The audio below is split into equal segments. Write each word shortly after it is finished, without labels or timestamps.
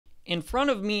In front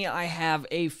of me, I have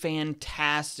a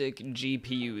fantastic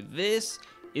GPU. This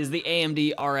is the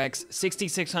AMD RX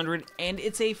 6600, and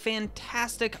it's a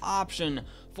fantastic option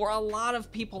for a lot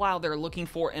of people out there looking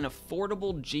for an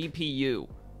affordable GPU.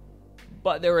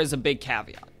 But there is a big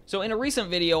caveat. So in a recent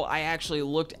video, I actually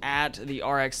looked at the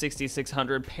RX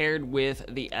 6600 paired with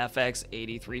the FX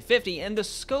 8350, and the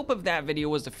scope of that video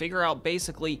was to figure out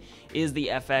basically, is the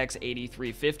FX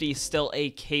 8350 still a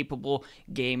capable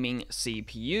gaming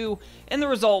CPU? And the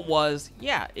result was,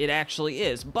 yeah, it actually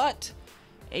is. But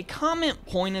a comment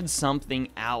pointed something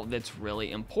out that's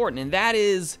really important, and that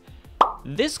is,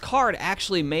 this card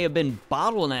actually may have been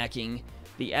bottlenecking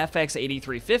the FX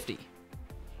 8350.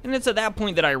 And it's at that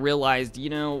point that I realized, you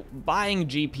know, buying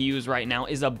GPUs right now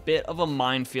is a bit of a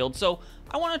minefield, so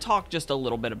I want to talk just a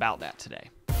little bit about that today.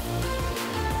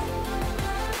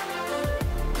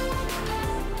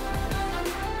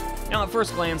 Now, at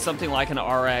first glance, something like an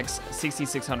RX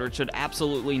 6600 should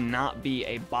absolutely not be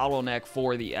a bottleneck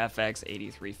for the FX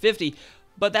 8350,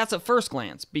 but that's at first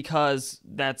glance, because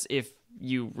that's if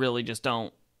you really just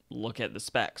don't look at the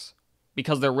specs,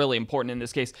 because they're really important in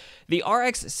this case. The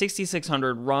RX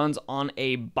 6600 runs on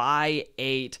a by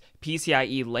 8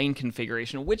 PCIe lane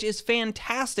configuration, which is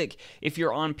fantastic if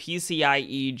you're on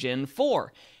PCIe Gen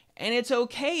 4, and it's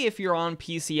okay if you're on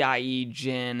PCIe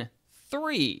Gen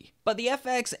 3. But the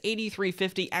FX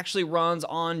 8350 actually runs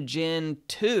on Gen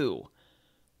 2,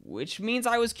 which means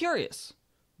I was curious.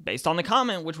 Based on the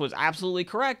comment, which was absolutely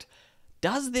correct,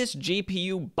 does this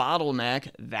GPU bottleneck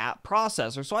that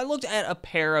processor? So I looked at a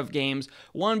pair of games,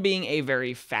 one being a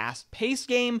very fast-paced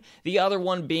game, the other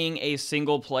one being a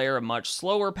single-player, much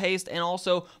slower-paced, and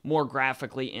also more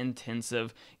graphically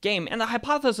intensive game. And the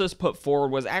hypothesis put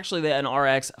forward was actually that an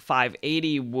RX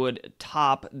 580 would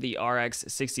top the RX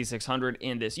 6600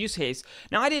 in this use case.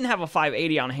 Now, I didn't have a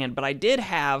 580 on hand, but I did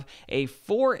have a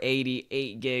 480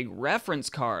 8GB reference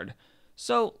card.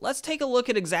 So let's take a look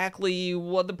at exactly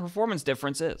what the performance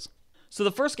difference is. So the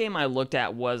first game I looked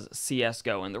at was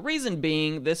CSGO, and the reason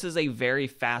being, this is a very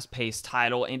fast-paced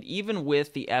title, and even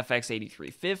with the FX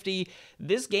 8350,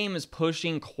 this game is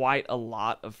pushing quite a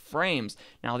lot of frames.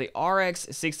 Now, the RX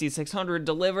 6600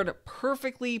 delivered a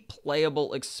perfectly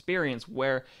playable experience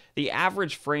where the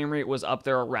average frame rate was up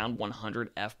there around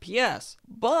 100 FPS.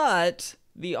 But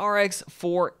the RX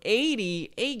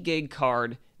 480 8GB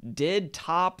card did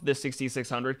top the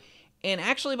 6600, and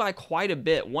actually by quite a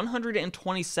bit.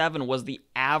 127 was the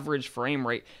average frame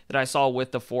rate that I saw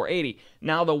with the 480.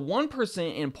 Now, the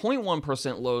 1% and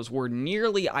 0.1% lows were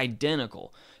nearly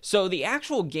identical. So the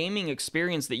actual gaming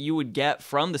experience that you would get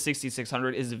from the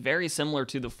 6600 is very similar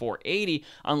to the 480,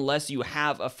 unless you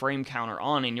have a frame counter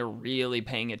on and you're really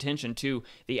paying attention to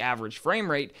the average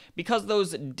frame rate, because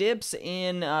those dips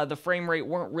in the frame rate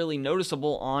weren't really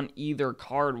noticeable on either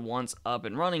card once up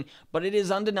and running. But it is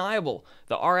undeniable,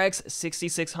 the RX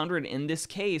 6600 in this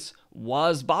case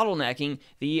was bottlenecking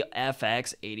the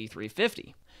FX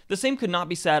 8350. The same could not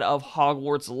be said of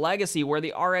Hogwarts Legacy, where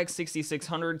the RX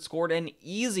 6600 scored an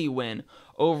easy win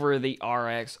over the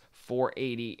RX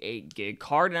 480 8GB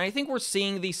card, and I think we're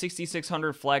seeing the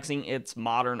 6600 flexing its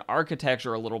modern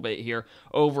architecture a little bit here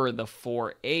over the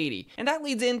 480. And that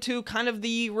leads into kind of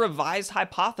the revised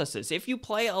hypothesis. If you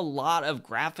play a lot of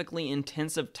graphically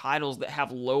intensive titles that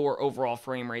have lower overall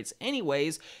frame rates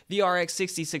anyways, the RX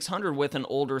 6600 with an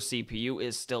older CPU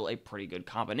is still a pretty good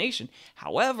combination.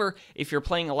 However, if you're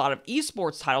playing a lot of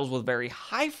esports titles with very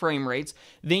high frame rates,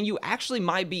 then you actually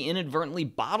might be inadvertently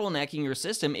bottlenecking your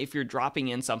system if you're dropping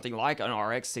in something like an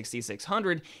RX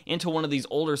 6600 into one of these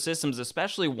older systems,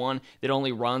 especially one that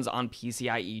only runs on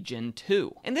PCIe Gen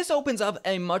 2. And this opens up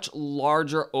a much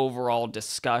larger overall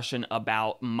discussion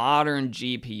about modern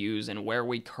GPUs and where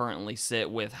we currently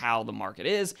sit with how the market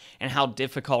is and how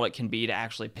difficult it can be to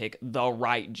actually pick the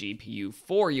right GPU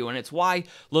for you. And it's why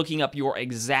looking up your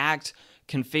exact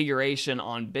configuration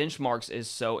on benchmarks is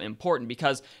so important,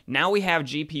 because now we have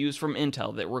GPUs from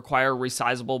Intel that require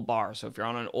resizable bars. So if you're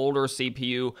on an older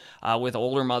CPU with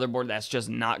older motherboard, that's just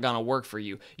not gonna work for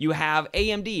you. You have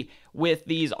AMD with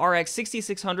these RX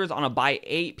 6600s on a by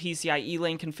 8 PCIe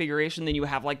lane configuration. Then you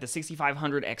have like the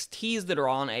 6500 XTs that are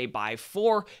on a by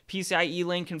 4 PCIe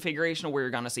lane configuration, where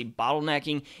you're gonna see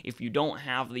bottlenecking if you don't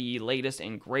have the latest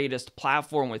and greatest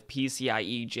platform with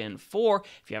PCIe Gen 4.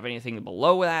 If you have anything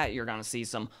below that, you're gonna see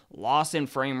some loss in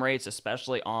frame rates,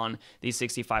 especially on the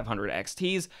 6500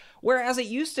 XTs. Whereas it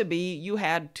used to be, you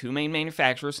had two main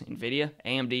manufacturers, NVIDIA,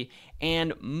 AMD,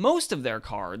 and most of their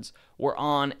cards were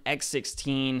on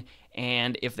X16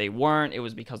 And if they weren't, it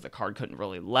was because the card couldn't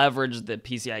really leverage the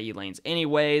PCIe lanes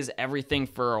anyways. Everything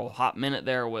for a hot minute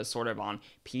there was sort of on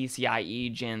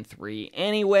PCIe Gen 3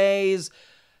 anyways.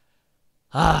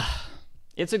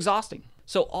 It's exhausting.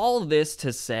 So all of this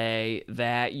to say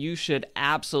that you should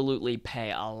absolutely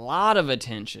pay a lot of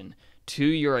attention to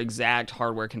your exact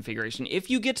hardware configuration. If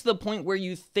you get to the point where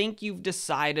you think you've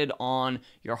decided on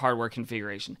your hardware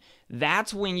configuration,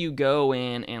 that's when you go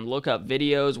in and look up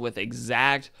videos with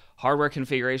exact hardware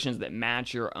configurations that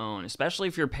match your own, especially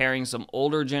if you're pairing some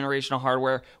older generation of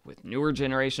hardware with newer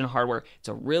generation hardware. It's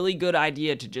a really good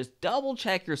idea to just double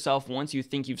check yourself once you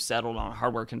think you've settled on a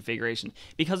hardware configuration,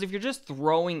 because if you're just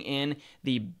throwing in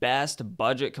the best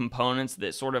budget components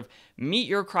that sort of meet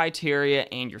your criteria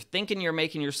and you're thinking you're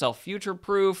making yourself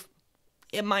future-proof,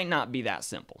 it might not be that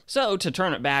simple. So to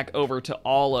turn it back over to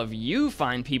all of you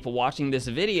fine people watching this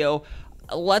video,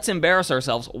 let's embarrass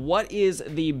ourselves. What is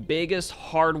the biggest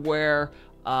hardware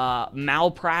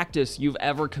malpractice you've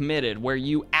ever committed, where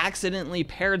you accidentally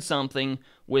paired something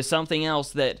with something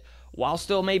else that, while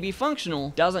still maybe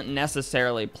functional, doesn't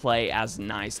necessarily play as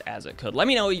nice as it could? Let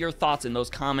me know your thoughts in those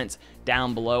comments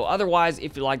down below. Otherwise,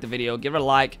 if you like the video, give it a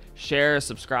like, share,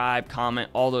 subscribe, comment.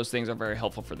 All those things are very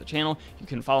helpful for the channel. You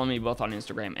can follow me both on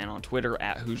Instagram and on Twitter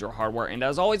at Hoosier Hardware. And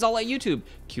as always, I'll let YouTube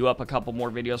queue up a couple more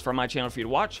videos from my channel for you to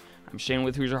watch. I'm Shane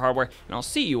with Hoosier Hardware, and I'll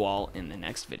see you all in the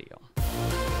next video.